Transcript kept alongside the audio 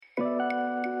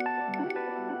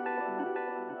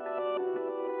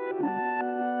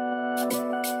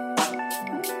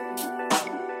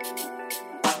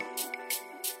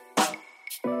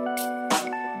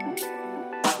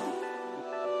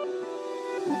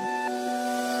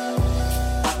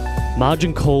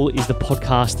Margin Call is the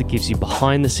podcast that gives you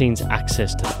behind-the-scenes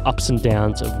access to the ups and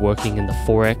downs of working in the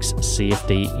Forex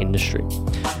CFD industry.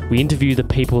 We interview the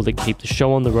people that keep the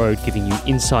show on the road, giving you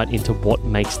insight into what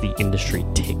makes the industry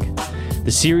tick.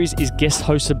 The series is guest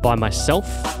hosted by myself,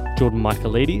 Jordan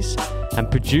Michaelides, and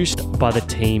produced by the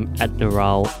team at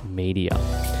Neural Media.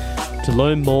 To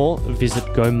learn more, visit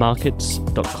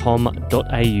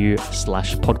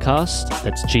gomarkets.com.au/podcast.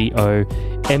 That's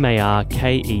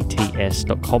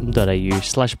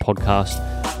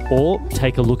gomarkets.com.au/podcast. Or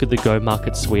take a look at the Go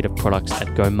Markets suite of products at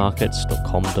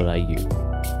gomarkets.com.au.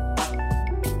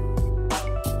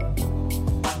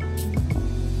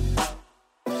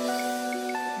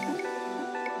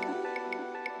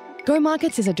 Go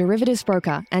Markets is a derivatives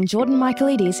broker, and Jordan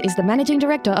Michaelides is the managing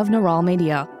director of Neural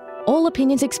Media. All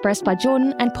opinions expressed by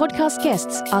Jordan and podcast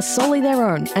guests are solely their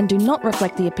own and do not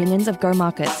reflect the opinions of Go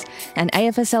Markets, an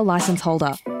AFSL license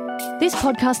holder. This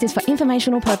podcast is for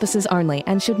informational purposes only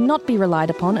and should not be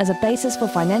relied upon as a basis for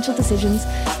financial decisions,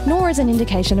 nor as an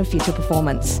indication of future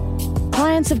performance.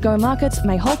 Clients of Go Markets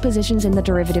may hold positions in the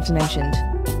derivatives mentioned.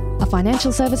 A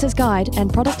financial services guide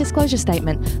and product disclosure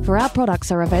statement for our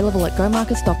products are available at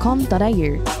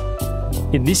gomarkets.com.au.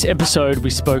 In this episode,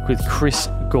 we spoke with Chris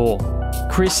Gore.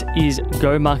 Chris is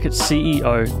Go Markets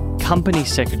CEO, company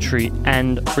secretary,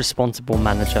 and responsible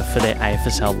manager for their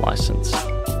AFSL license.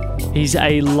 He's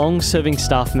a long-serving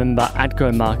staff member at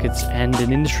Go Markets and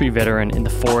an industry veteran in the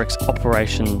Forex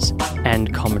operations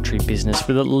and commentary business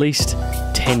with at least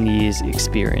 10 years'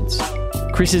 experience.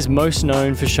 Chris is most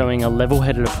known for showing a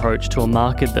level-headed approach to a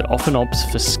market that often opts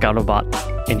for scuttlebutt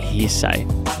and hearsay.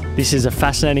 This is a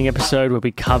fascinating episode where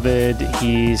we covered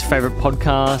his favourite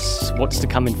podcasts, what's to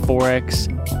come in Forex,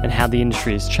 and how the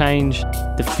industry has changed,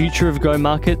 the future of Go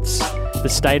Markets, the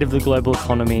state of the global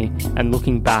economy, and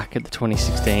looking back at the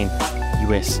 2016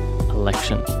 US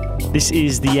election. This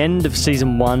is the end of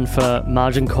Season 1 for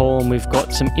Margin Call, and we've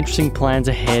got some interesting plans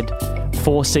ahead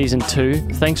for Season 2.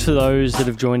 Thanks for those that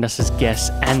have joined us as guests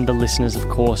and the listeners, of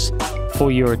course,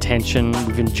 for your attention.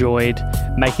 We've enjoyed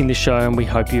making the show and we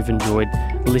hope you've enjoyed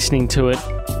listening to it.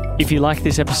 If you like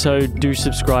this episode, do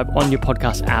subscribe on your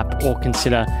podcast app or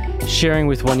consider sharing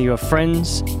with one of your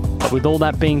friends. But with all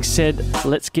that being said,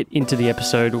 let's get into the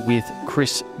episode with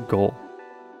Chris Gore.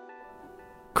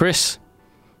 Chris,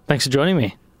 thanks for joining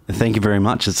me. Thank you very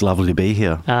much. It's lovely to be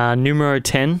here. Numero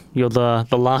 10, you're the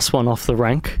last one off the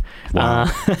rank. Wow.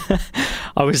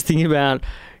 I was thinking about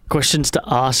questions to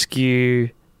ask you,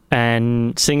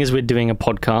 and seeing as we're doing a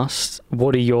podcast,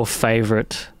 what are your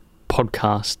favourite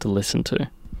podcasts to listen to?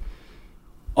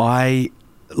 I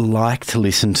like to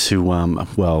listen to,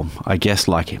 I guess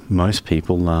like most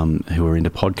people who are into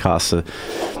podcasts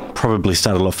probably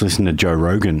started off listening to Joe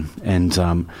Rogan, and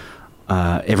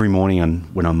every morning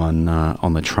when I'm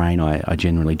on the train, I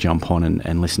generally jump on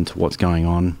and listen to what's going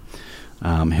on,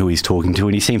 who he's talking to,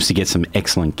 and he seems to get some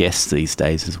excellent guests these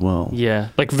days as well. Yeah,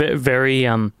 like very,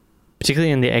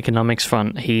 particularly in the economics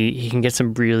front, he can get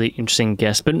some really interesting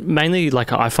guests, but mainly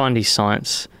like I find his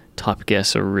science type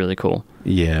guests are really cool.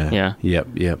 Yeah. Yep.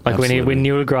 Like when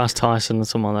Neil deGrasse Tyson or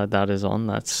someone like that is on,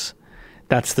 that's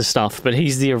the stuff. But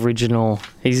he's the original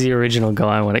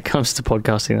guy when it comes to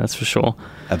podcasting, that's for sure.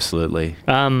 Absolutely.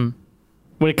 When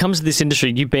it comes to this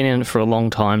industry, you've been in it for a long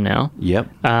time now. Yep.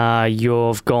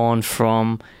 You've gone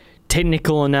from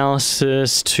technical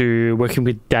analysis to working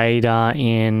with data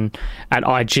at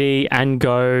IG and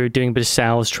Go, doing a bit of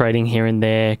sales, trading here and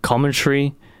there,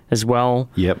 commentary as well.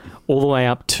 Yep. All the way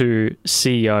up to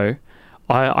CEO.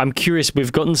 I'm curious,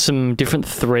 we've gotten some different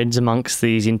threads amongst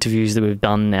these interviews that we've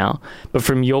done now, but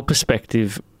from your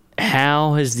perspective,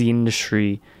 how has the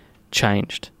industry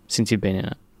changed since you've been in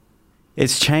it?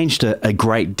 It's changed a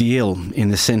great deal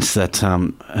in the sense that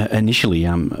initially,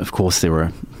 of course, there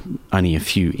were only a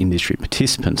few industry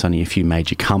participants, only a few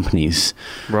major companies.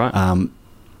 Right.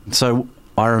 So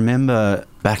I remember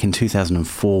back in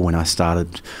 2004 when I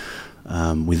started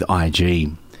with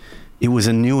IG, it was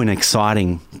a new and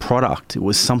exciting product. It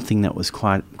was something that was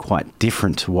quite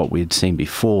different to what we had seen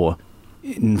before.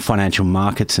 In financial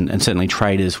markets, and certainly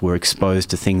traders were exposed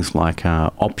to things like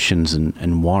options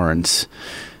and warrants.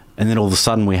 And then all of a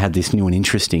sudden we had this new and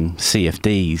interesting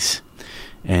CFDs.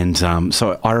 And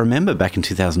so I remember back in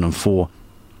 2004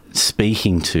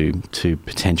 speaking to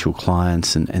potential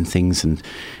clients and things, and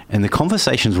And the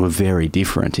conversations were very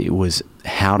different. It was,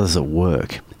 how does it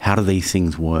work? How do these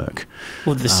things work?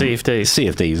 Well, the CFDs.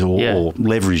 CFDs or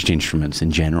leveraged instruments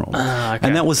in general. Okay.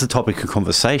 And that was the topic of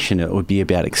conversation. It would be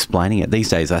about explaining it. These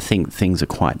days, I think things are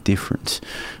quite different.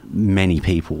 Many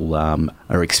people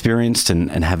are experienced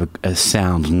and have a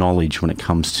sound knowledge when it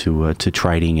comes to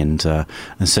trading and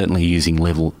certainly using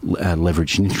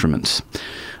leveraged instruments.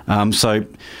 So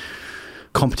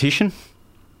competition,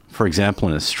 for example,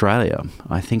 in Australia,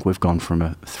 I think we've gone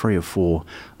from 3 or 4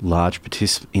 large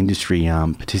industry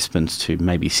participants to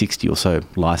maybe 60 or so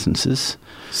licenses.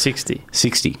 60?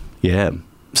 60, yeah.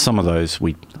 Some of those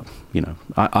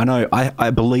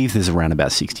I believe there's around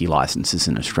about 60 licenses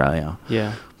in Australia.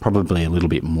 Yeah. Probably a little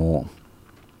bit more.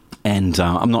 And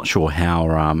I'm not sure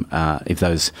how if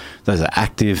those are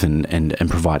active and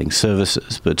providing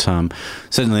services, but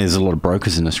certainly there's a lot of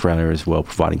brokers in Australia as well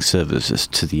providing services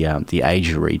to the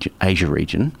Asia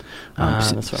region,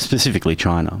 that's right. Specifically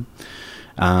China.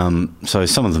 So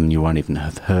some of them you won't even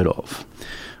have heard of.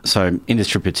 So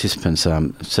industry participants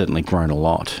certainly grown a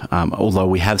lot, although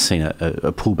we have seen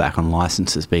a pullback on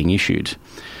licenses being issued.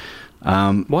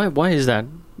 Why is that,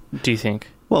 do you think?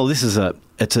 Well,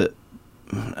 the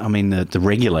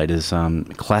regulators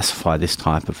classify this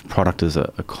type of product as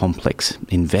a complex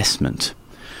investment.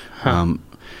 Huh.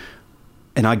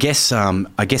 And I guess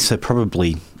they're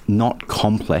probably not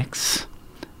complex,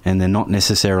 and they're not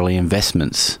necessarily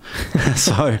investments.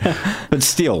 So, but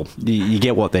still, you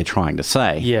get what they're trying to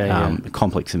say. Yeah.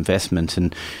 Complex investment,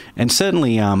 and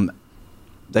certainly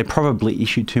they probably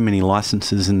issued too many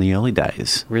licenses in the early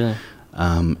days. Really?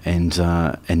 And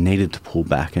needed to pull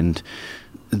back. And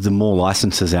the more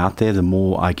licenses out there, the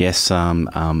more, I guess,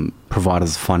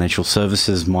 providers of financial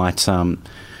services might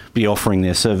be offering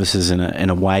their services in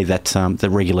a way that the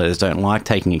regulators don't like,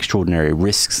 taking extraordinary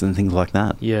risks and things like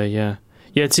that. Yeah,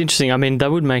 it's interesting. I mean,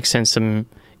 that would make sense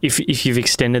if you've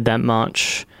extended that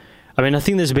much. I mean, I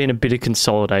think there's been a bit of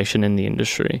consolidation in the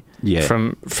industry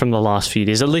from the last few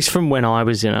years, at least from when I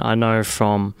was in it. I know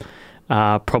from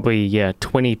probably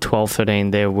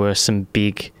 2012-13, there were some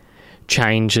big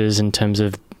changes in terms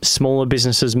of smaller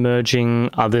businesses merging,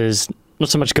 others not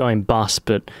so much going bust,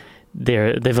 but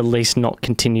they've at least not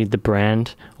continued the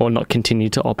brand or not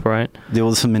continued to operate. There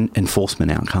was some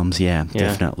enforcement outcomes,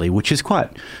 definitely, which is quite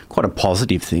a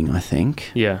positive thing, I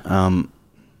think. Yeah.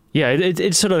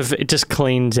 It just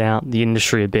cleans out the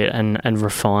industry a bit and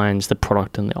refines the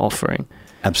product and the offering.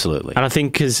 Absolutely. And I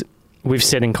think because we've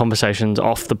said in conversations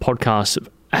off the podcast,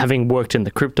 having worked in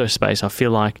the crypto space, I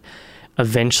feel like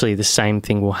eventually the same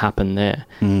thing will happen there.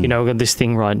 We've got this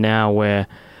thing right now where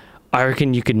I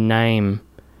reckon you could name,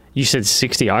 you said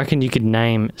 60, I reckon you could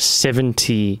name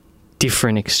 70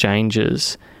 different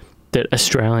exchanges that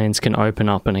Australians can open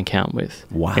up an account with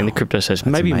in the crypto space.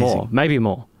 Maybe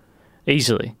more,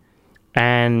 easily.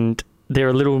 And they're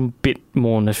a little bit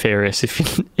more nefarious,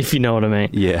 if you know what I mean.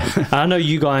 Yeah. I know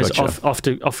you guys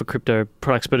offer crypto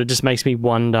products, but it just makes me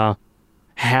wonder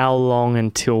how long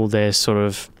until there's sort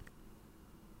of,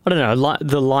 I don't know,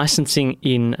 the licensing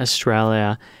in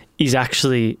Australia is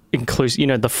actually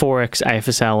inclusive. The Forex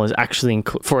AFSL is actually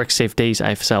Forex CFDs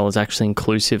AFSL is actually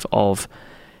inclusive of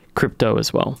crypto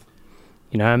as well.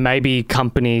 Maybe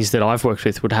companies that I've worked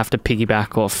with would have to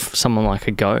piggyback off someone like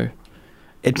a Go.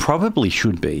 It probably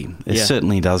should be. There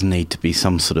certainly does need to be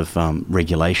some sort of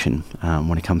regulation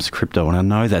when it comes to crypto. And I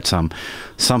know that some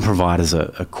providers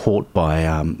are caught by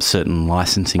certain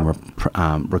licensing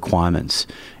requirements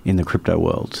in the crypto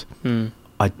world.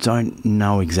 I don't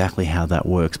know exactly how that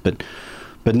works, but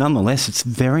nonetheless, it's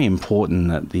very important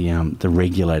that the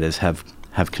regulators have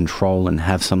control and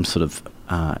have some sort of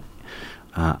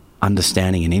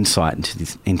understanding and insight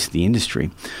into the industry,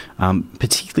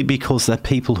 particularly because the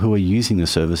people who are using the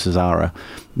services are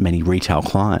many retail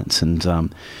clients, and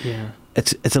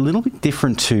it's a little bit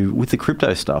different with the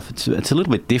crypto stuff. It's a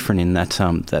little bit different in that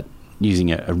that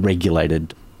using a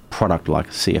regulated product like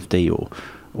a CFD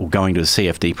or going to a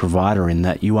CFD provider, in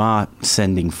that you are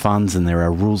sending funds and there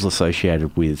are rules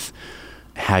associated with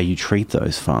how you treat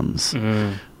those funds.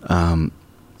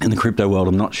 In the crypto world,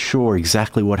 I'm not sure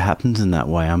exactly what happens in that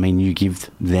way. I mean, you give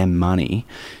them money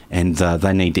and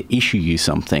they need to issue you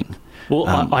something. Well,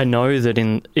 I know that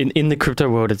in the crypto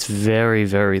world, it's very,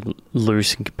 very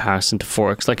loose in comparison to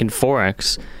Forex. Like in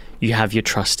Forex, you have your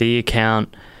trustee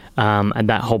account and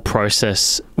that whole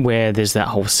process where there's that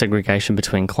whole segregation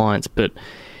between clients. But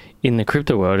in the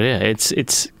crypto world,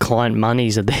 it's client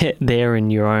monies are there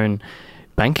in your own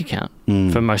bank account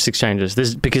for most exchanges.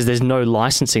 Because there's no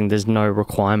licensing, there's no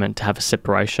requirement to have a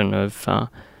separation of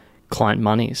client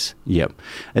monies. Yep.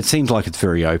 It seems like it's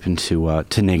very open to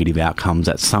negative outcomes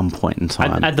at some point in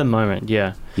time. At the moment,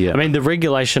 yeah. Yeah. I mean, the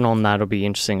regulation on that will be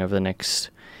interesting over the next...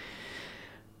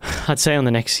 I'd say on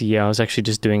the next year. I was actually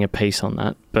just doing a piece on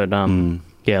that. But,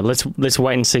 yeah, let's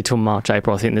wait and see till March,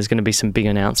 April. I think there's going to be some big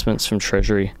announcements from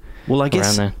Treasury. Well, I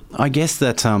guess there. I guess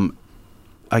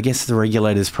the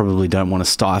regulators probably don't want to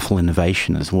stifle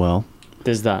innovation as well.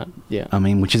 There's that, yeah. I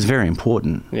mean, which is very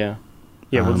important. Yeah.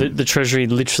 Yeah, well, the Treasury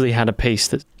literally had a piece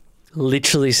that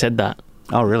literally said that.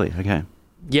 Oh, really? Okay.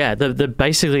 Yeah,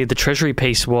 basically the Treasury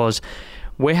piece was,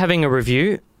 we're having a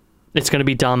review. It's going to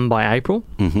be done by April.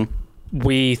 Mm-hmm.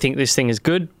 We think this thing is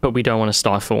good, but we don't want to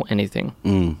stifle anything.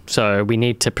 So we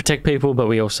need to protect people, but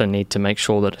we also need to make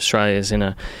sure that Australia is in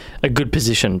a good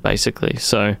position, basically.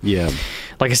 So, yeah,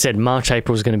 like I said, March,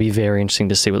 April is going to be very interesting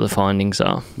to see what the findings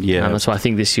are. Yeah. That's why I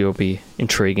think this year will be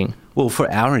intriguing. Well, for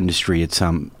our industry, it's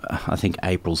I think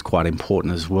April's quite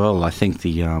important as well. I think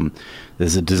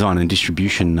there's a design and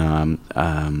distribution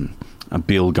a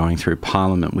bill going through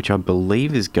Parliament, which I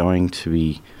believe is going to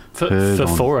be for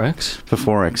Forex? For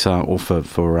Forex, or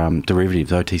for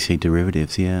derivatives, OTC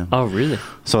derivatives, yeah. Oh, really?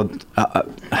 So,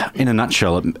 in a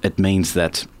nutshell, it means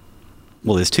that,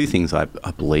 well, there's two things I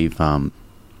believe. There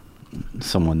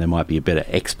might be a better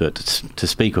expert to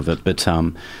speak of it, but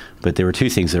there are two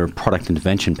things. There are product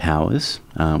intervention powers,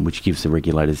 which gives the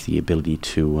regulators the ability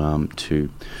to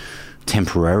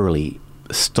temporarily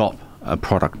stop a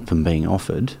product from being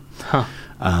offered. Huh.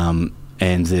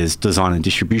 And there's design and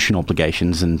distribution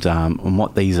obligations, and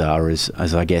what these are is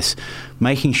I guess,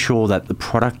 making sure that the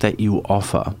product that you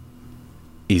offer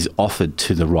is offered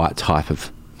to the right type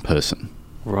of person.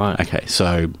 Right. Okay,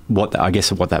 so what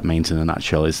that means in a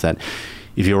nutshell is that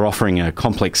if you're offering a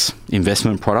complex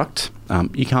investment product,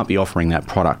 you can't be offering that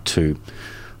product to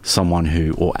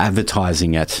someone or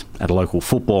advertising at a local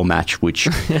football match, which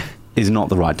is not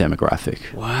the right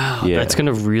demographic. Wow, yeah. That's going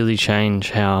to really change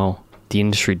how the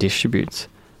industry distributes.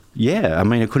 Yeah, I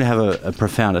mean, it could have a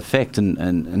profound effect,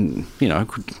 and you know,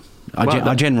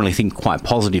 I generally think quite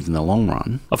positive in the long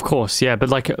run. Of course, yeah, but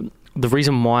like the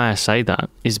reason why I say that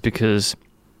is because,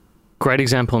 great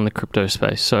example in the crypto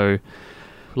space. So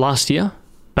last year,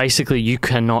 basically you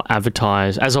cannot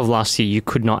advertise, as of last year, you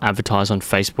could not advertise on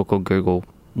Facebook or Google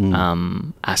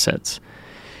assets.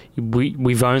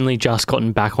 We've only just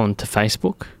gotten back onto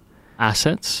Facebook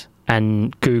assets,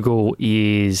 and Google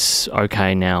is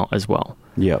okay now as well.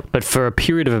 Yeah. But for a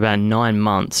period of about 9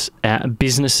 months,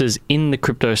 businesses in the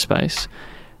crypto space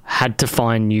had to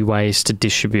find new ways to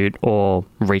distribute or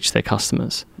reach their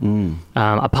customers.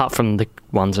 Apart from the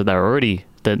ones that they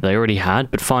already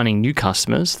had, but finding new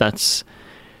customers, that's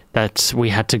we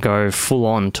had to go full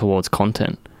on towards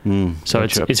content. So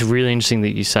gotcha. It's really interesting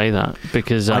that you say that,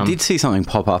 because I did see something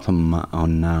pop up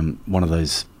on one of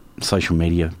those social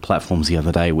media platforms the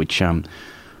other day, which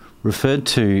referred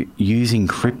to using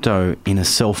crypto in a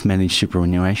self-managed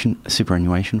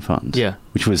superannuation fund. Yeah,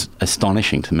 which was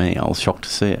astonishing to me. I was shocked to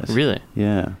see it. Really?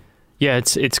 Yeah. Yeah,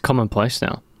 it's commonplace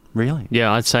now. Really?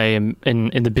 Yeah, I'd say in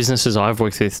the businesses I've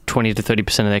worked with, 20 to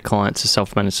 30% of their clients are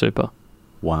self-managed super.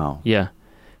 Wow. Yeah,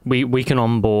 we can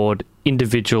onboard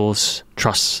individuals,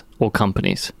 trusts, or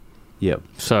companies. Yep.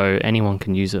 So anyone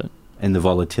can use it. And the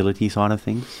volatility side of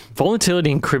things?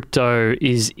 Volatility in crypto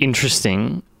is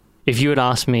interesting. If you had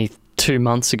asked me 2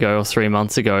 months ago or 3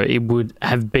 months ago, it would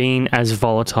have been as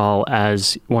volatile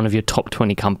as one of your top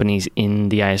 20 companies in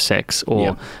the ASX,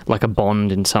 or like a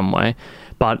bond in some way.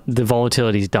 But the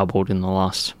volatility's doubled in the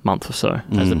last month or so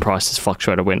as the prices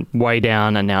fluctuated, went way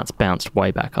down, and now it's bounced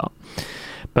way back up.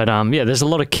 But yeah, there's a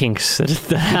lot of kinks that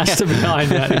has to be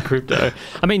ironed out in crypto.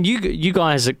 I mean, you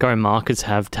guys at Go Markets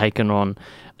have taken on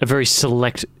a very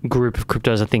select group of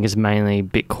cryptos. I think is mainly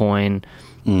Bitcoin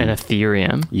and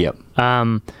Ethereum. Yep.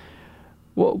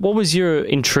 What was your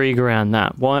intrigue around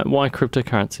that? Why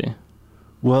cryptocurrency?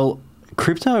 Well,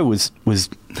 crypto was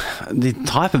the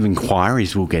type of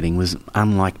inquiries we were getting was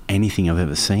unlike anything I've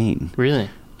ever seen. Really?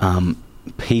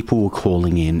 People were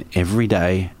calling in every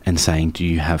day and saying, do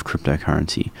you have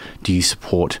cryptocurrency? Do you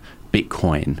support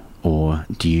Bitcoin? Or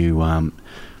do you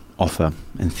offer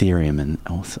Ethereum? And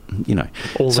also, you know,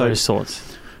 all those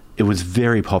sorts. It was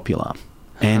very popular.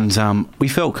 And we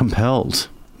felt compelled.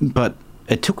 But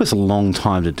it took us a long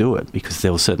time to do it because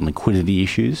there were certain liquidity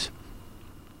issues.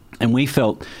 And we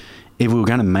felt if we were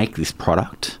going to make this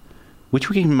product, which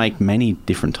we can make many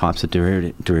different types of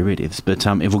derivatives, but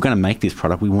if we're going to make this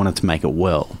product, we wanted to make it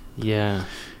well. Yeah.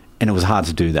 And it was hard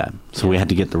to do that. So we had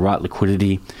to get the right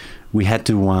liquidity. We had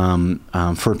to,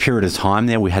 for a period of time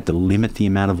there, we had to limit the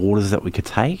amount of orders that we could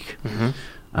take.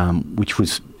 which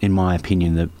was, in my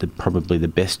opinion, the probably the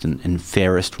best and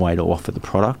fairest way to offer the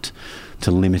product,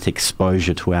 to limit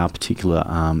exposure to our particular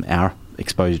our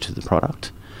exposure to the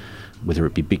product, whether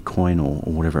it be Bitcoin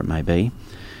or whatever it may be.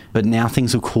 But now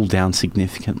things have cooled down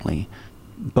significantly,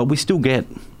 but we still get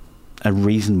a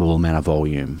reasonable amount of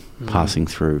volume passing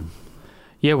through.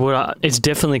 Yeah, well, it's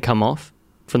definitely come off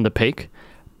from the peak,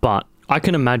 but I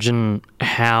can imagine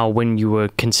how, when you were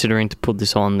considering to put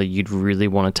this on, that you'd really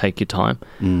want to take your time.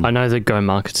 I know that Go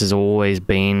Markets has always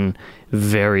been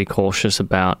very cautious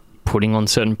about putting on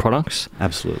certain products.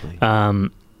 Absolutely.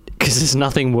 Because there's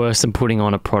nothing worse than putting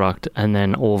on a product and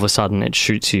then all of a sudden it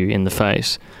shoots you in the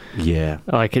face. Yeah.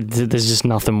 Like, there's just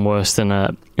nothing worse than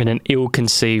an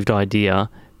ill-conceived idea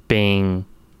being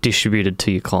distributed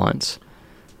to your clients.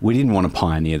 We didn't want to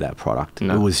pioneer that product.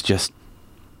 No.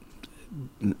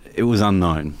 It was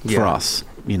unknown for us.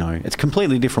 You know, it's a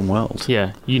completely different world.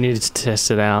 Yeah, you needed to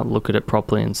test it out, look at it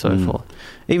properly and so forth.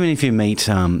 Even if you meet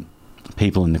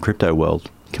people in the crypto world,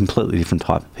 completely different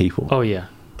type of people. Oh, yeah.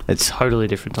 It's Totally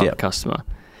different type of customer.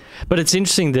 But it's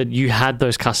interesting that you had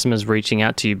those customers reaching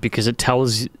out to you, because it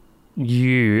tells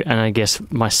you, and I guess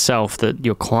myself, that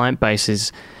your client base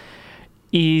is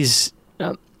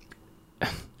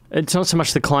it's not so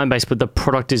much the client base, but the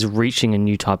product is reaching a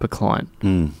new type of client. Do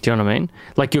you know what I mean?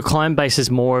 Like, your client base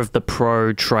is more of the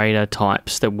pro trader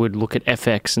types that would look at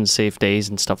FX and CFDs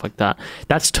and stuff like that.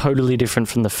 That's totally different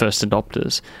from the first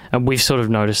adopters. And we've sort of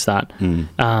noticed that in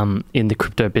the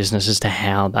crypto business as to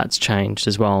how that's changed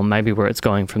as well. Maybe where it's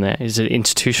going from there. Is it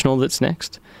institutional that's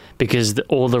next? Because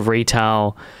all the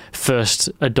retail first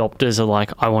adopters are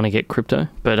like, I want to get crypto.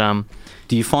 But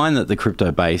do you find that the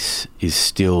crypto base is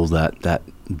still that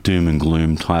doom and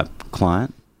gloom type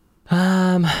client?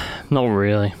 Not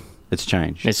really. It's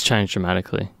changed. It's changed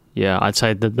dramatically. Yeah, I'd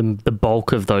say that the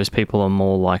bulk of those people are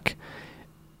more like,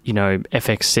 you know,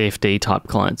 FX CFD type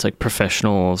clients, like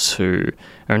professionals who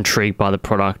are intrigued by the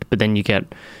product. But then you get,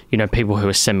 you know, people who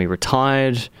are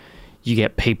semi-retired. You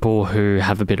get people who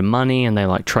have a bit of money and they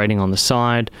like trading on the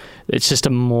side. It's just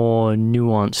a more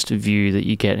nuanced view that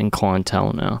you get in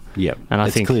clientele now. Yep. And I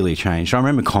think think it's clearly changed. I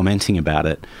remember commenting about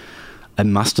it. It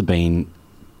must have been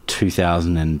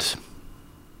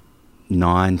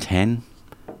 2009, 10,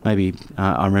 maybe.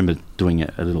 I remember doing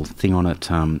a little thing on it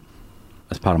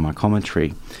as part of my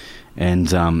commentary.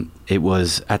 And it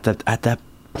was at that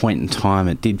point in time,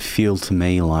 it did feel to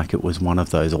me like it was one of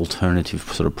those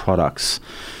alternative sort of products,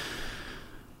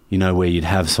 you know, where you'd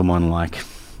have someone like,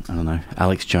 I don't know,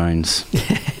 Alex Jones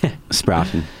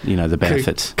sprouting, you know, the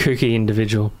benefits. Kooky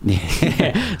individual.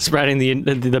 Yeah. Sprouting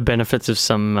the benefits of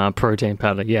some protein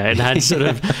powder. Yeah, it had sort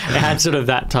of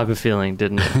that type of feeling,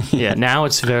 didn't it? Yeah. Now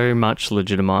it's very much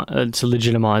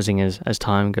legitimizing as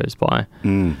time goes by.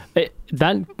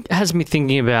 That has me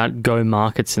thinking about Go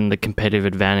Markets and the competitive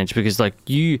advantage, because like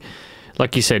you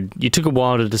said, you took a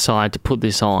while to decide to put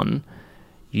this on.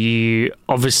 You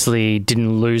obviously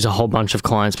didn't lose a whole bunch of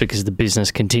clients because the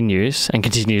business continues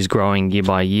growing year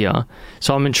by year.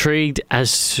 So I'm intrigued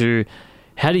as to,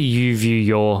 how do you view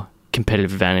your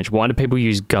competitive advantage? Why do people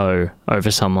use Go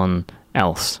over someone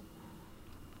else?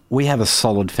 We have a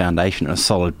solid foundation, a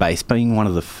solid base, being one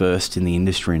of the first in the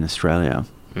industry in Australia.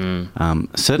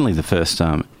 Certainly the first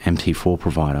MT4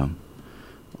 provider,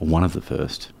 or one of the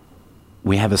first.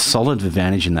 We have a solid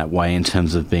advantage in that way in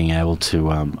terms of being able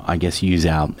to, I guess, use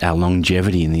our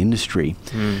longevity in the industry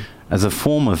as a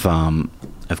form of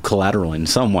collateral in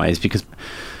some ways, because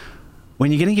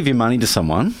when you're going to give your money to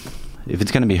someone, if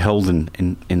it's going to be held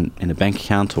in a bank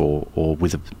account or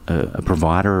with a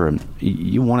provider,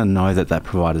 you want to know that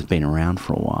provider's been around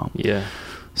for a while. Yeah.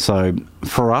 So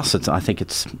for us, I think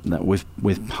it's that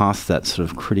we've passed that sort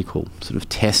of critical sort of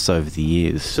tests over the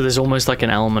years. So there's almost like an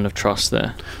element of trust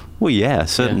there. Well, yeah,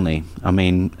 certainly. Yeah. I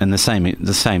mean, and the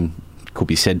same could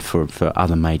be said for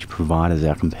other major providers,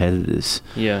 our competitors,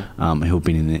 who have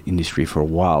been in the industry for a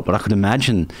while. But I could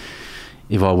imagine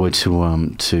if I were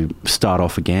to start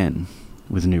off again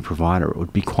with a new provider, it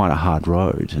would be quite a hard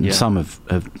road, and some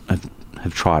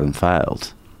have tried and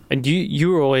failed. And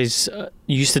you were always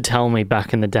used to tell me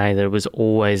back in the day that it was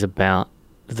always about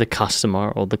the customer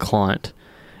or the client.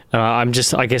 I'm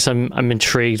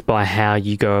intrigued by how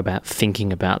you go about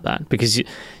thinking about that, because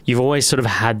you've always sort of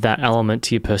had that element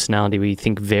to your personality where you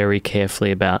think very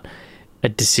carefully about a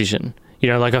decision. You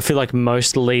know, like I feel like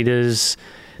most leaders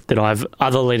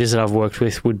other leaders that I've worked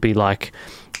with would be like,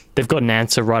 they've got an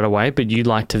answer right away, but you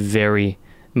like to very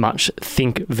much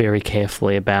think very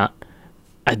carefully about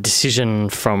a decision,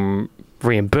 from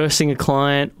reimbursing a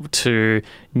client to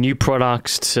new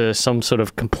products to some sort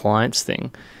of compliance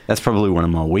thing. that's probably one of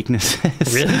my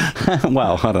weaknesses. Really?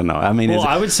 Well, I don't know. I mean, Well,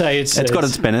 I would say it's got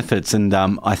its benefits, and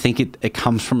I think it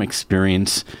comes from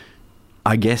experience.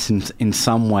 I guess in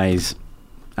some ways,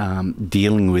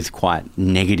 dealing with quite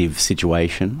negative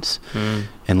situations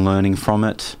and learning from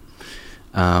it,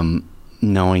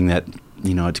 knowing that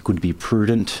it's good to be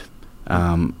prudent.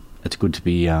 It's good to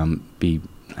be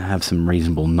have some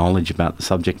reasonable knowledge about the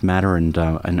subject matter, and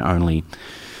only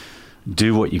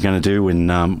do what you're going to do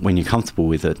when you're comfortable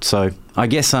with it. So I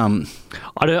guess I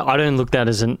don't look at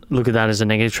that as a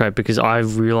negative trait, because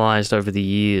I've realised over the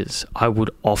years I would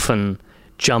often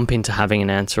jump into having an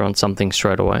answer on something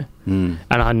straight away. And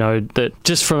I know that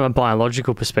just from a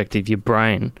biological perspective, your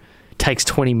brain takes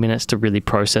 20 minutes to really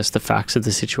process the facts of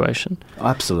the situation.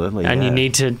 Absolutely. And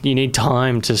you need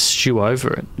time to stew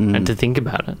over it and to think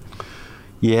about it.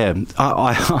 Yeah,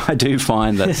 I do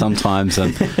find that sometimes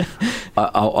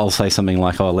I'll say something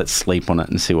like, "Oh, let's sleep on it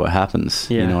and see what happens."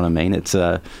 Yeah. You know what I mean? It's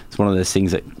one of those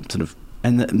things that sort of,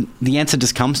 and the answer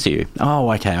just comes to you.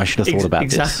 Oh, okay, I should have thought about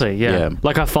this. Exactly, yeah.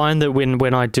 Like I find that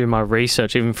when I do my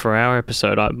research, even for our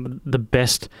episode, the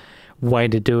best way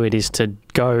to do it is to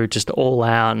go just all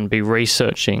out and be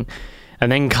researching,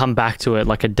 and then come back to it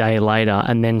like a day later,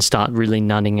 and then start really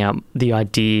nutting out the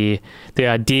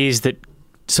ideas that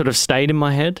sort of stayed in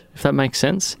my head, if that makes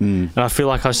sense. And I feel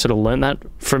like I sort of learned that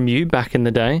from you back in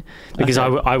the day, because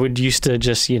I would used to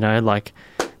just, like,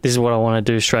 this is what I want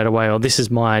to do straight away, or this is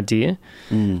my idea.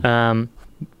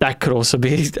 That could also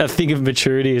be a thing of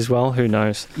maturity as well. Who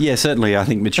knows? Yeah, certainly. I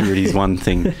think maturity is one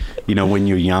thing. When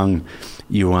you're young,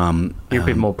 you're a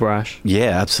bit more brash. Yeah,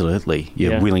 absolutely.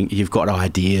 You're willing. You've got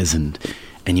ideas and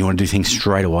you want to do things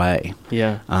straight away.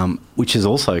 Yeah. Which is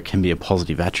also can be a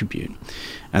positive attribute.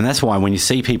 And that's why when you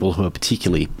see people who are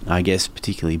particularly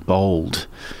bold,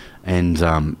 and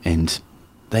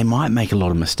they might make a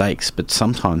lot of mistakes, but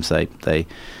sometimes if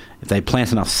they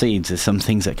plant enough seeds, there's some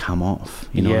things that come off.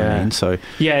 You know what I mean? So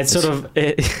it's sort of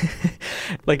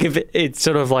like if it's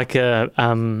sort of like a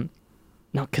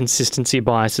not consistency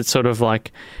bias. It's sort of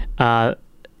like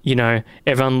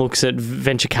everyone looks at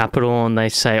venture capital and they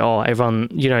say, oh, everyone,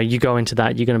 you go into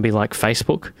that, you're going to be like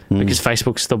Facebook, because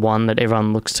Facebook's the one that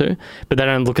everyone looks to, but they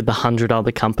don't look at the 100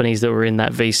 other companies that were in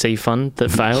that VC fund that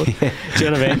failed. Do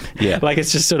you know what I mean? Yeah. Like,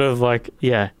 it's just sort of like,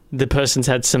 the person's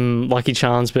had some lucky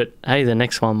charms, but hey, the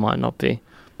next one might not be.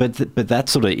 But that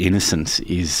sort of innocence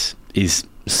is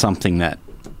something that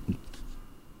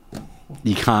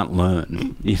you can't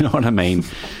learn. You know what I mean?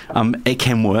 It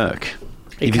can work.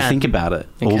 If you think about it,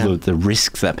 all the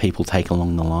risks that people take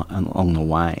along the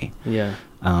way. Yeah.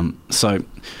 So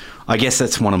I guess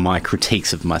that's one of my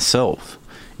critiques of myself,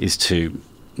 is to,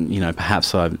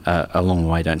 perhaps I along the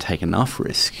way don't take enough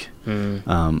risk.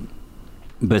 Well,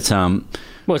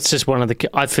 it's just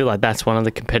I feel like that's one of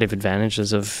the competitive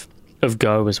advantages of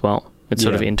Go as well. It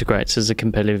sort of integrates as a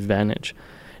competitive advantage.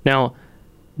 Now,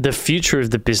 the future of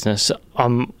the business,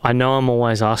 I know I'm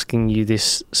always asking you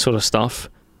this sort of stuff,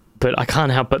 but I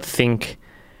can't help but think,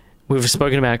 we've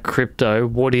spoken about crypto.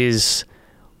 What do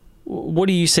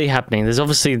you see happening? There's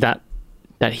obviously that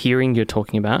hearing you're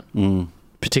talking about,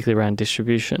 particularly around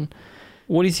distribution.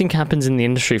 What do you think happens in the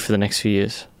industry for the next few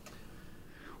years?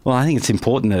 Well, I think it's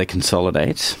important that it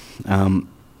consolidates.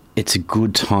 It's a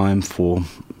good time for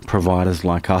providers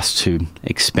like us to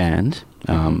expand.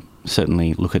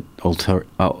 Certainly look at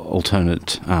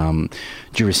alternate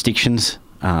jurisdictions,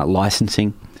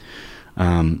 licensing.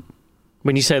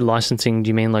 When you say licensing, do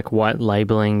you mean like white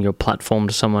labeling your platform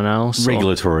to someone else?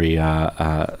 Regulatory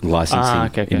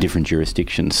licensing in different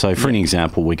jurisdictions. So for an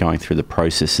example, we're going through the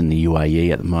process in the UAE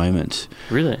at the moment.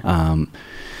 Really?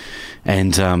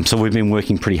 So we've been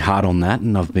working pretty hard on that,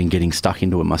 and I've been getting stuck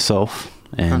into it myself.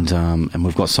 And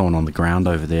we've got someone on the ground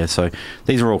over there. So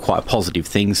these are all quite positive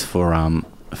things for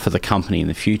the company in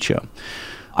the future.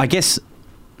 I guess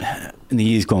in the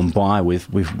years gone by, we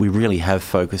really have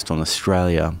focused on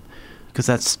Australia, because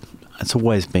that's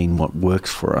always been what works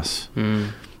for us.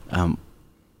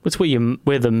 It's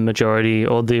where the majority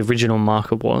or the original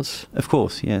market was. Of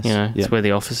course, yes. It's where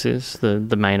the office is,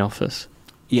 the main office.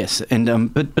 Yes,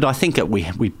 and but I think that we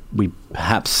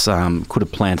perhaps could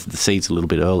have planted the seeds a little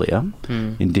bit earlier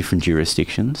in different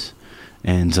jurisdictions,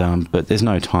 and but there's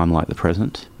no time like the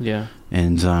present. Yeah,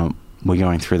 and we're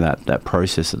going through that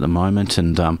process at the moment,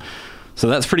 and so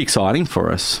that's pretty exciting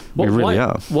for us. We really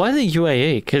are. Why the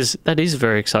UAE? Because that is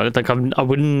very exciting. Like I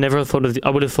would never have thought of. I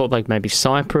would have thought like maybe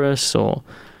Cyprus or.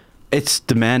 It's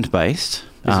demand based.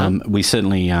 We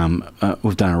certainly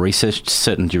we've done our research.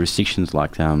 Certain jurisdictions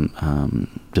like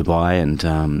Dubai and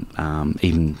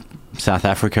even South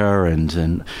Africa,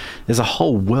 and there's a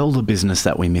whole world of business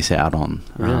that we miss out on,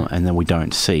 Really? and then we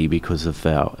don't see because of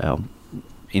our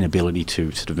inability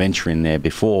to sort of venture in there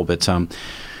before. But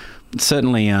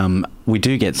certainly we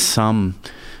do get some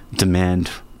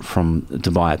demand from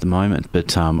Dubai at the moment,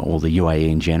 but or the UAE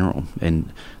in general,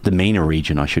 and the MENA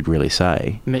region, I should really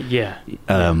say.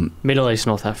 Middle East,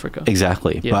 North Africa.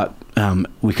 Exactly. Yeah. But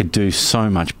we could do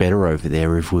so much better over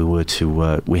there if we were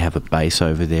to. We have a base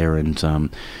over there,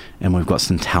 and we've got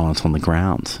some talent on the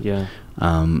ground. Yeah.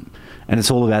 And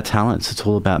it's all about talents. It's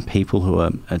all about people who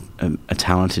are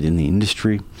talented in the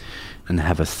industry and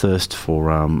have a thirst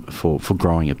for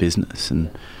growing a business.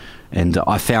 And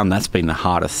I found that's been the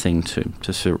hardest thing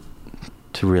to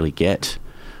really get,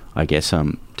 I guess.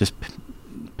 Just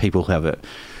people who have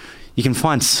you can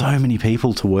find so many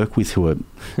people to work with who are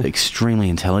extremely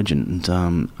intelligent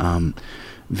and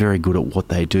very good at what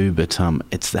they do, but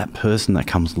it's that person that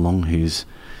comes along who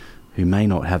may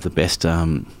not have the best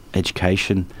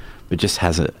education, but just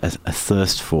has a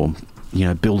thirst for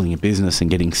building a business and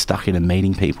getting stuck in and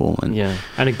meeting people, and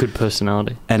a good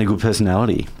personality. Yeah,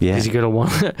 because you got to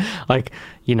want,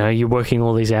 you're working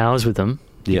all these hours with them.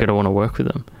 You got to want to work with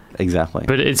them. Exactly.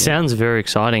 But it sounds very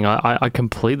exciting. I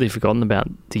completely forgotten about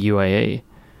the UAE.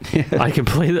 I'd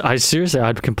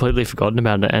completely forgotten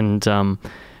about it, and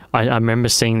I remember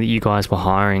seeing that you guys were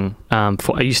hiring. Are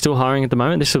you still hiring at the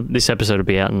moment? This episode will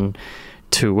be out in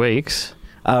 2 weeks.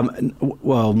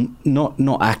 Well,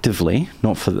 not actively,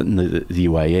 not for the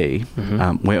UAE.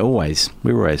 Mm-hmm. We're always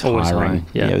hiring.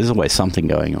 Yeah, there's always something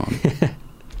going on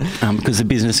because the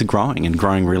business is growing and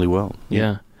growing really well.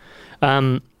 Yeah.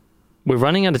 We're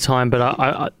running out of time, but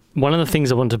I one of the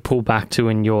things I wanted to pull back to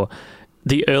in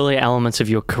the earlier elements of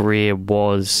your career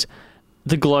was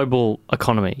the global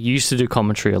economy. You used to do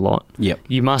commentary a lot. Yep.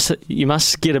 You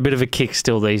must get a bit of a kick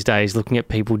still these days looking at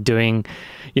people doing,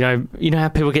 you know how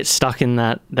people get stuck in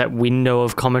that window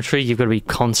of commentary. You've got to be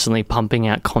constantly pumping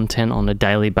out content on a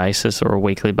daily basis or a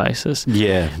weekly basis.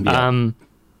 Yeah.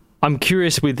 I'm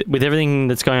curious with everything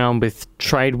that's going on with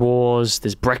trade wars.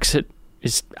 There's Brexit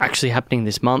is actually happening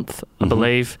this month, I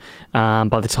believe.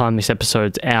 By the time this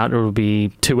episode's out, it'll be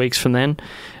 2 weeks from then.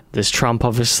 There's Trump,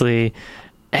 obviously.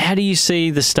 How do you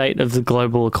see the state of the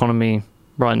global economy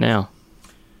right now?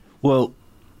 Well,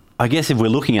 I guess if we're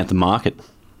looking at the market,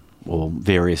 or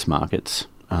various markets,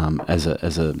 as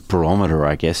a barometer,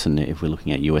 I guess, and if we're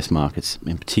looking at US markets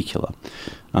in particular,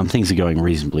 things are going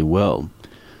reasonably well.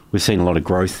 We've seen a lot of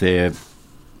growth there.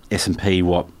 S&P,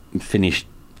 finished,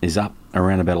 is up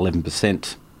around about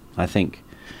 11%, I think.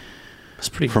 That's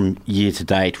pretty from year to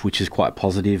date, which is quite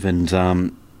positive.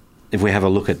 And if we have a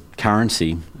look at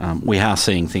currency, we are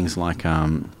seeing things like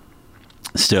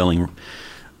sterling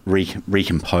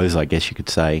recompose, I guess you could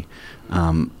say,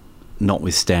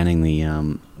 notwithstanding the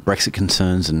Brexit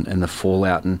concerns and the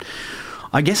fallout. And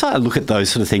I guess I look at those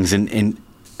sort of things, and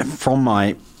from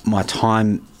my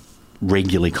time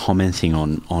regularly commenting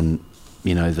on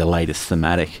the latest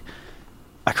thematic,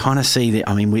 I kind of see that.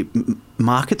 I mean,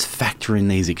 markets factor in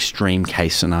these extreme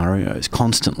case scenarios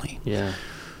constantly. Yeah.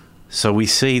 So we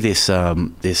see this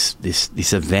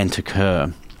event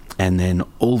occur, and then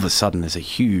all of a sudden there's a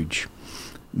huge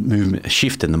movement, a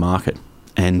shift in the market,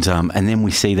 and then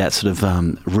we see that sort of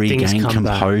regain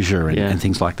composure and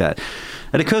things like that.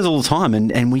 It occurs all the time,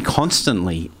 and we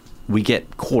constantly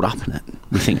get caught up in it.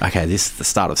 We think, okay, this is the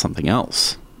start of something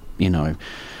else.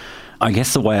 I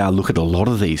guess the way I look at a lot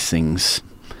of these things,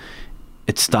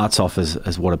 it starts off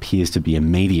as what appears to be a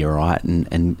meteorite,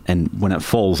 and when it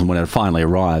falls and when it finally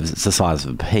arrives, it's the size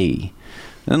of a pea.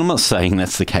 And I'm not saying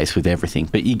that's the case with everything,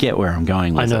 but you get where I'm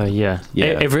going with it. I know, yeah.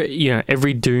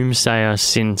 Every doomsayer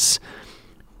since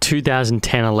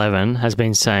 2010-11 has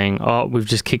been saying, "Oh, we've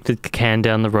just kicked the can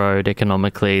down the road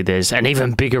economically. There's an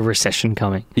even bigger recession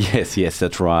coming." Yes,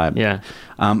 that's right. Yeah.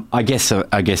 I guess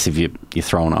if you're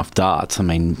throwing off darts, I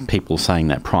mean, people saying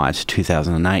that prior to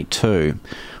 2008 too.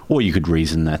 Or you could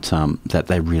reason that that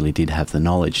they really did have the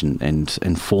knowledge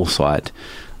and foresight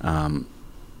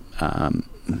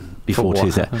before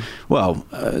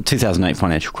 2008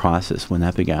 financial crisis when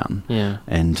that began. Yeah.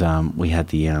 And we had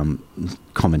the some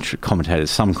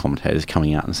commentators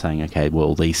coming out and saying, okay,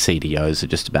 well, these CDOs are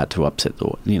just about to upset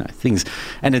things,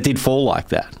 and it did fall like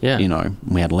that. Yeah.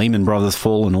 We had Lehman Brothers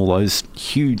fall and all those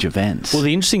huge events. Well,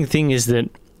 the interesting thing is that,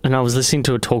 and I was listening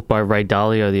to a talk by Ray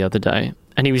Dalio the other day,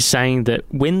 and he was saying that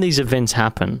when these events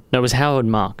happen, that was Howard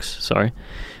Marks,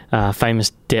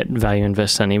 famous debt value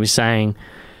investor, and he was saying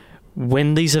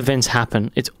when these events happen,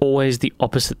 it's always the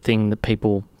opposite thing that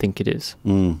people think it is.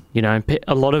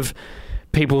 A lot of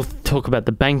people talk about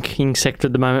the banking sector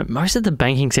at the moment. Most of the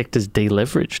banking sector is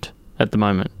deleveraged at the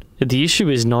moment. the issue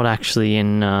is not actually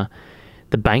in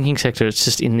the banking sector, it's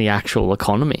just in the actual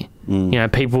economy. You know,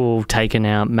 people taking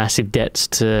out massive debts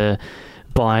to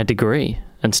buy a degree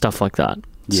and stuff like that.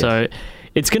 Yes. So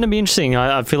it's going to be interesting.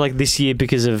 I feel like this year,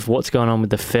 because of what's going on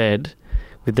with the Fed,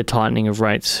 with the tightening of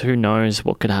rates, who knows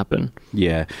what could happen.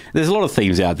 Yeah. There's a lot of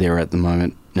themes out there at the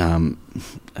moment.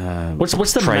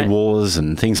 What's the trade wars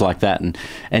and things like that.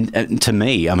 And to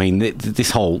me, I mean,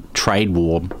 this whole trade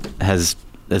war has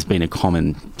been a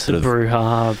common sort of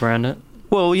brouhaha around it.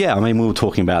 Well, yeah. I mean, we were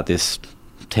talking about this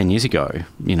 10 years ago,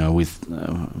 you know, with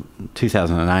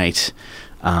 2008.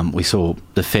 We saw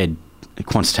the Fed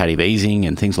quantitative easing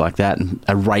and things like that, and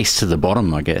a race to the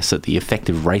bottom, I guess, the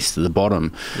effective race to the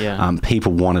bottom. Yeah.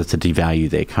 People wanted to devalue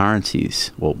their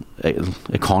currencies. Well,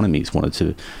 economies wanted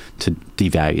to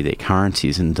devalue their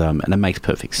currencies, and it makes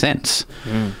perfect sense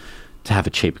to have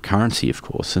a cheaper currency, of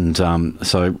course. And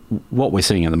so what we're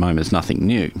seeing at the moment is nothing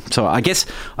new. So I guess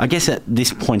at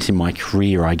this point in my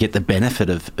career, I get the benefit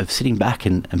of sitting back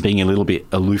and being a little bit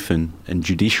aloof and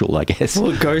judicial, I guess.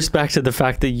 Well, it goes back to the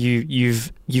fact that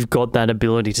you've got that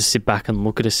ability to sit back and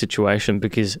look at a situation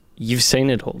because you've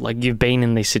seen it all. Like, you've been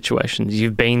in these situations.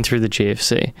 You've been through the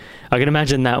GFC. I can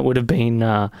imagine that would have been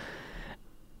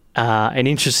an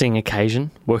interesting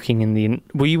occasion working in the...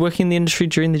 Were you working in the industry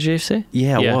during the GFC?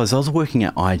 Yeah, I was. I was working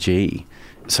at IG.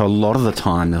 So a lot of the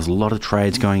time, there was a lot of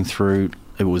trades going through.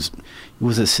 It was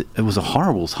a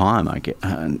horrible time, I get,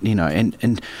 you know,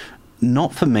 and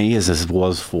not for me as it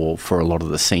was for a lot of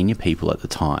the senior people at the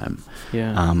time.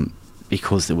 Yeah.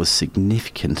 Because there was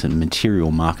significant and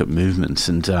material market movements,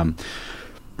 and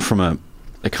from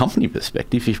a company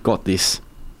perspective, you've got these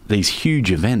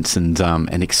huge events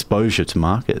and exposure to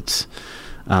markets.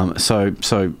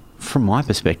 So from my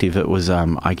perspective, it was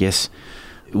I guess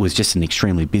it was just an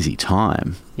extremely busy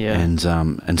time. Yeah. And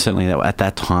certainly at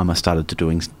that time, I started to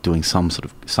doing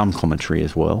some commentary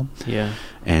as well. Yeah.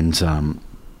 And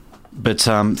but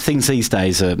things these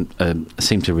days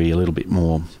seem to be a little bit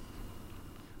more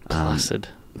placid,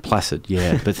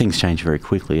 yeah. But things change very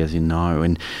quickly, as you know,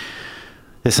 and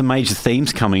there's some major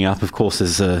themes coming up. Of course,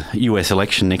 there's a US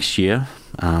election next year.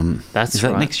 That's is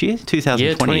that right. Next year?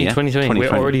 2020? Yeah, 2020. We're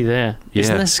already there. Yeah.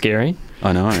 Isn't that scary?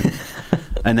 I know.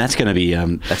 And that's going to be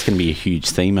a huge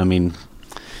theme. I mean,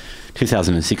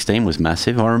 2016 was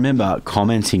massive. I remember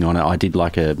commenting on it. I did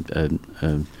like a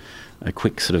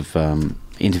quick sort of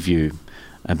interview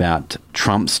about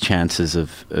Trump's chances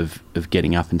of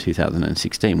getting up in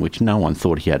 2016, which no one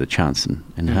thought he had a chance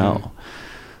in hell.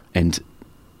 And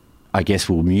I guess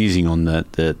we were musing on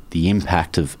the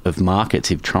impact of markets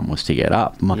if Trump was to get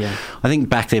up. I think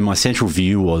back then my central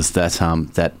view was that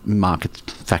that markets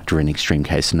factor in extreme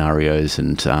case scenarios,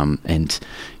 and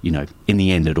you know, in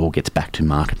the end it all gets back to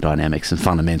market dynamics and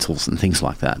fundamentals and things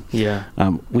like that. Yeah.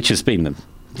 Which has been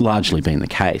largely been the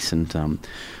case, and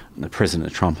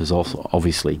President Trump is also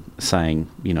obviously saying,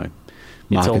 you know,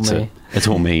 markets it's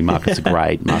all me. Markets are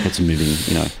great. Markets are moving.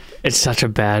 You know. It's such a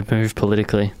bad move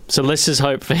politically. So let's just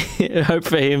hope for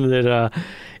him that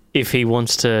if he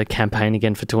wants to campaign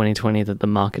again for 2020, that the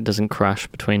market doesn't crash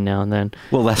between now and then.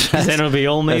 Well, that's then it'll be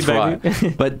all me, baby.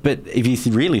 Right. But if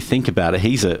you really think about it,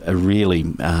 he's a really,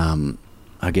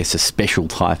 I guess, a special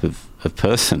type of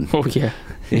person. Oh yeah.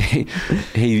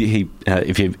 he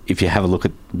if you have a look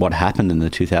at what happened in the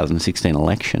 2016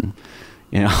 election,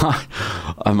 you know,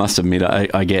 I must admit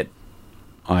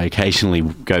I occasionally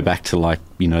go back to, like,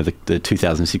 you know, the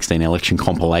 2016 election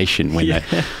compilation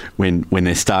when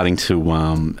they're starting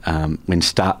to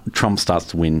Trump starts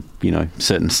to win, you know,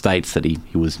 certain states that he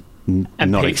was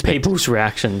not expecting. People's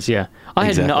reactions. Yeah,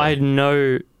 I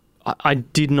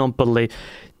did not believe.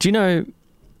 Do you know?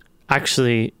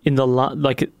 Actually, in the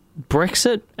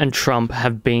Brexit and Trump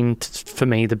have been, for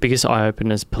me, the biggest eye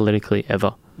openers politically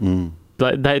ever.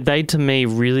 Like they to me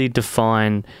really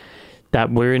define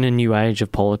that we're in a new age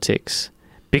of politics,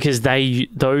 because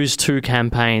those two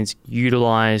campaigns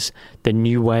utilize the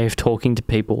new way of talking to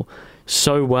people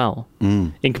so well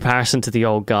in comparison to the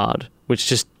old guard, which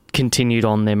just continued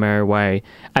on their merry way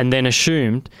and then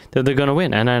assumed that they're going to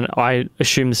win. And then I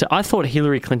assumed I thought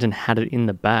Hillary Clinton had it in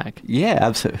the bag. Yeah,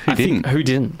 absolutely. Who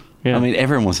didn't? Yeah. I mean,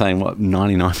 everyone was saying, what,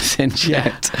 99% chance.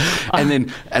 Yeah.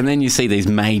 and then you see these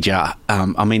major.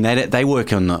 I mean, they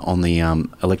work on the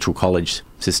electoral college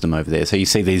system over there. So you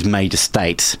see these major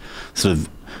states sort of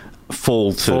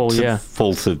fall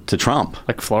to Trump,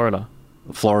 like Florida.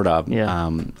 Yeah.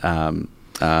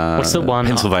 What's the one?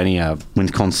 Pennsylvania,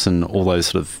 Wisconsin, all those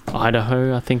sort of.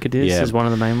 Idaho, I think it is one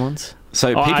of the main ones.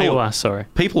 So Iowa, sorry.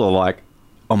 People are like,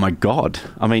 oh my God.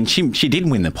 I mean, she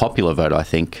did win the popular vote, I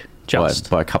think.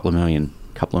 By a couple of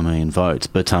million votes,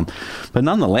 but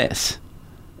nonetheless,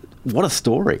 what a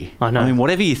story. I know. I mean,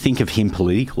 whatever you think of him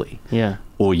politically, Yeah.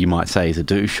 or you might say he's a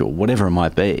douche or whatever it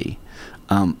might be,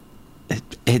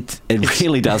 it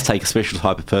really does take a special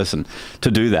type of person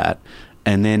to do that,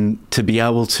 and then to be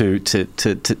able to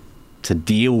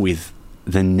deal with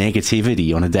the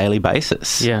negativity on a daily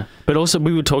basis. Yeah. But also,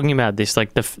 we were talking about this,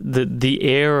 like the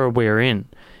era we're in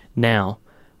now,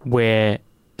 where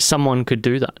someone could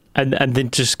do that, and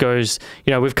then just goes,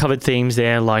 we've covered themes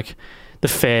there like the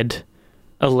Fed,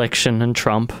 election, and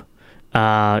Trump.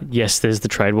 Yes, there's the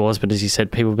trade wars, but as you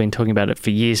said, people have been talking about it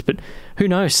for years. But who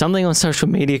knows? Something on social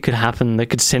media could happen that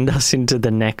could send us into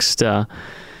the next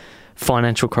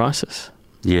financial crisis.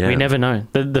 Yeah. We never know.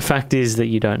 The fact is that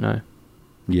you don't know.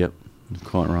 Yep,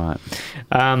 quite right.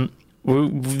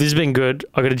 This has been good.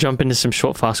 I've got to jump into some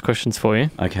short, fast questions for you.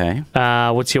 Okay.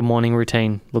 What's your morning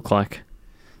routine look like?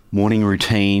 Morning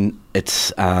routine,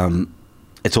 it's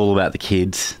all about the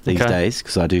kids these days,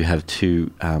 because I do have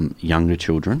 2 younger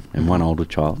children and 1 older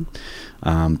child.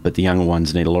 But the younger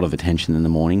ones need a lot of attention in the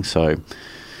morning, so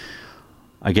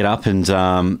I get up and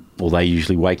they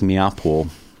usually wake me up,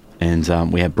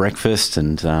 and we have breakfast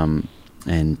and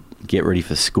get ready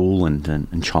for school and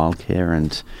childcare,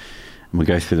 and we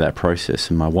go through that process.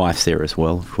 And my wife's there as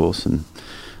well, of course, and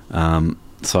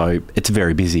so it's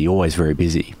very busy, always very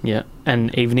busy. Yeah.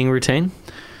 And evening routine?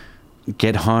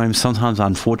 Get home. Sometimes,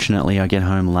 unfortunately, I get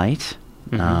home late,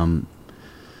 and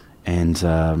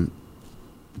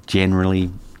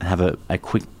generally have a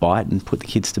quick bite and put the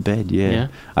kids to bed. Yeah.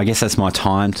 I guess that's my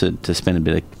time to spend a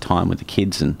bit of time with the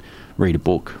kids and read a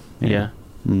book. Yeah.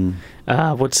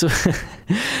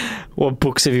 What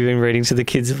books have you been reading to the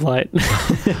kids of late?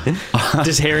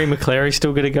 Does Harry McClary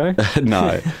still got to go?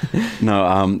 No.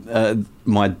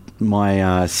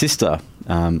 My sister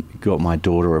got my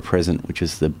daughter a present, which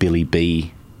is the Billy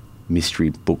B mystery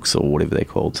books, or whatever they're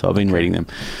called. So I've been reading them.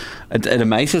 It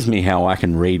amazes me how I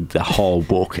can read the whole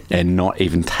book and not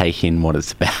even take in what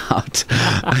it's about.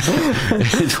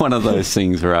 It's one of those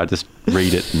things where I just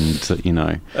read it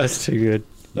and, That's too good.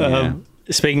 Yeah.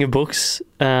 Speaking of books,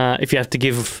 if you have to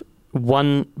give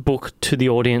one book to the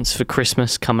audience for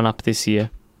Christmas coming up this year,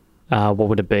 what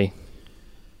would it be?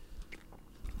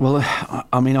 Well,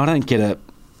 I mean, I don't get a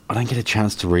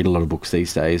chance to read a lot of books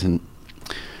these days, and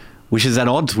which is at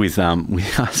odds with I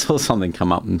saw something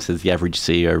come up and says the average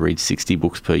CEO reads 60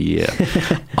 books per year.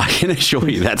 I can assure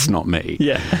you that's not me.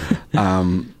 Yeah.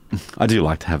 I do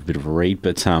like to have a bit of a read,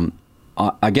 but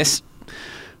I guess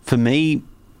for me,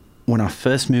 when I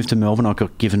first moved to Melbourne, I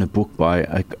got given a book by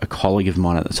a colleague of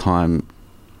mine at the time,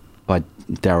 by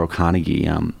Daryl Carnegie,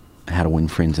 How to Win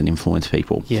Friends and Influence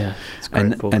People. Yeah, it's a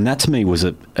great book. And that to me was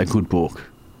a good book.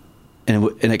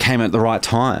 And it came at the right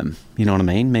time, you know what I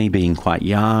mean? Me being quite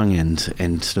young and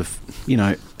sort of,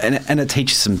 and it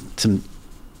teaches some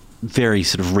very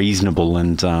sort of reasonable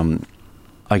and,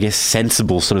 I guess,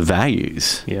 sensible sort of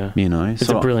values. Yeah. It's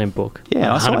a brilliant book.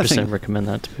 Yeah. I 100% recommend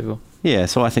that to people. Yeah,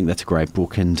 so I think that's a great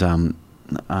book. And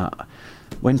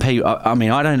when people, I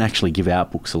mean, I don't actually give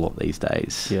out books a lot these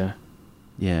days. Yeah.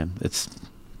 Yeah, it's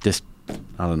just,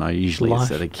 I don't know, usually Life.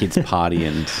 it's at a kid's party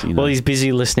and, Well, he's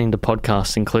busy listening to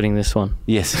podcasts, including this one.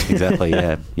 Yes, exactly,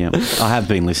 yeah. I have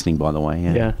been listening, by the way.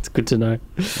 Yeah, it's good to know.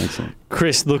 Excellent.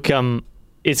 Chris, look,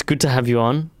 it's good to have you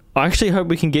on. I actually hope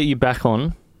we can get you back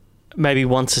on, maybe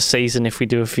once a season if we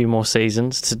do a few more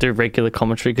seasons, to do regular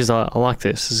commentary, because I like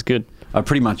this. It's good. I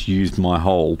pretty much used my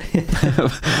whole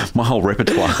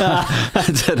repertoire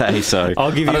today, so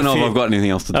I don't know if I've got anything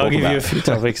else to talk about. I'll give you a few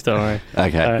topics, don't worry.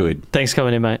 Okay, good. Thanks for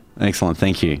coming in, mate. Excellent,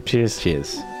 thank you. Cheers.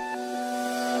 Cheers.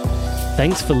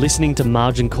 Thanks for listening to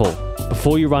Margin Call.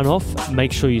 Before you run off,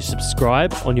 make sure you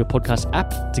subscribe on your podcast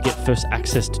app to get first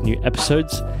access to new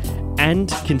episodes, and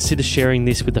consider sharing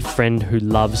this with a friend who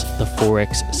loves the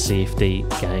Forex CFD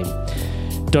game.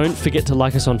 Don't forget to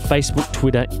like us on Facebook,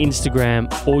 Twitter,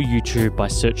 Instagram, or YouTube by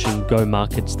searching Go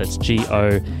Markets. That's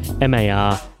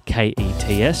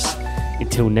GOMARKETS.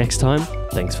 Until next time,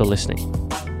 thanks for listening.